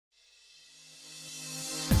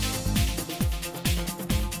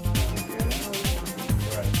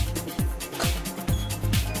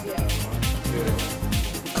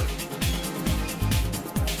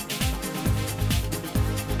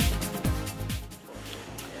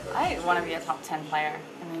want to be a top 10 player.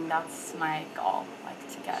 I mean, that's my goal, like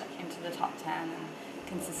to get into the top 10 and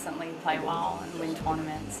consistently play well and win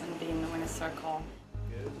tournaments and be in the winner's circle.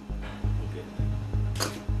 Good.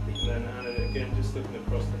 And then Anna, again, just looking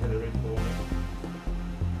across the Hillary corner.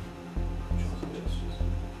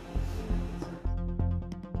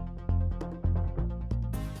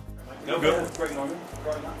 Go. Great moment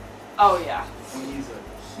growing up. Oh yeah. He's a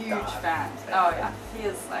Huge fan. Oh yeah. He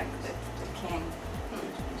is like the king.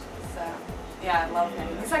 So yeah, I love him.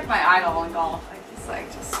 He's like my idol in golf. Like he's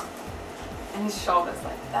like just, and his shoulders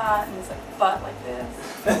like that, and his like butt like this.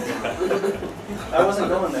 I wasn't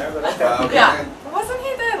going there, but okay. Okay. Yeah. Wasn't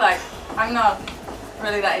he there? Like I'm not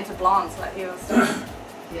really that into blondes, but he was.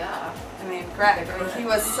 Yeah. I mean, Greg. I mean, he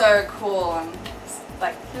was so cool, and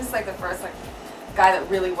like he was like the first like guy that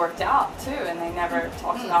really worked out too, and they never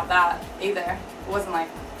talked about that either. It wasn't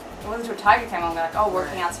until Tiger came along like, oh,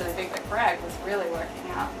 working out's really big, but Greg was really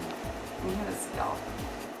working out, and he was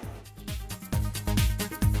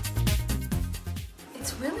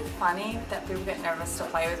It's really funny that people get nervous to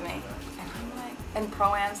play with me, and I'm like, and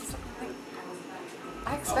pro-ams and stuff. I'm like,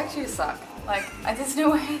 I expect you to suck. Like, there's no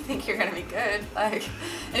way I think you're gonna be good. Like,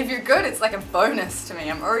 and if you're good, it's like a bonus to me.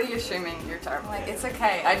 I'm already assuming you're terrible. Like, it's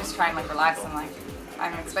okay. I just try and like relax and like,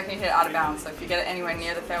 I'm expecting you to hit it out of bounds. So if you get it anywhere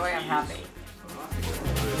near the fairway, I'm happy.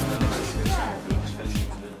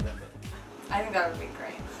 I think that would be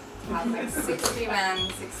great. To have like 60 men,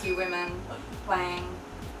 60 women playing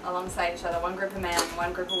alongside each other. One group of men,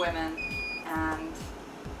 one group of women, and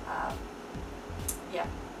yeah.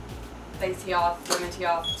 They tee off, women tee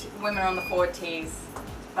off, women on the forward tees,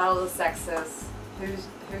 battle of the sexes, who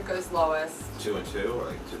goes lowest. 2 and 2, or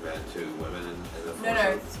like 2 men, 2 women, and the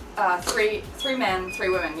No, three men, 3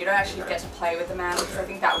 women. You don't actually get to play with the men, because I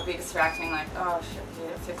think that would be distracting. Like, oh shit,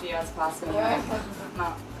 dude, 50 yards past me. Like,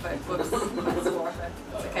 no, but whoops, that's worth it.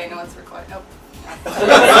 It's okay, no one's recording. Nope.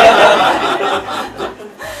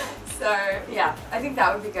 So yeah, I think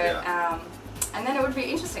that would be good. Yeah. And then it would be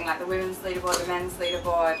interesting, like the women's leaderboard, the men's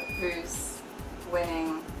leaderboard, who's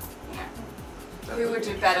winning, you know, who would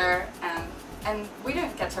do better, and we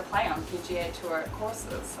don't get to play on PGA Tour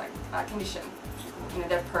courses, like condition. You know,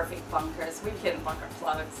 they're perfect bunkers. We hit bunker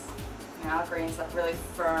plugs. You know, our greens are really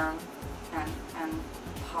firm and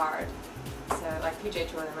hard. So like PGA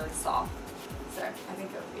Tour, they're really soft. So I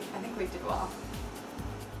think we do well.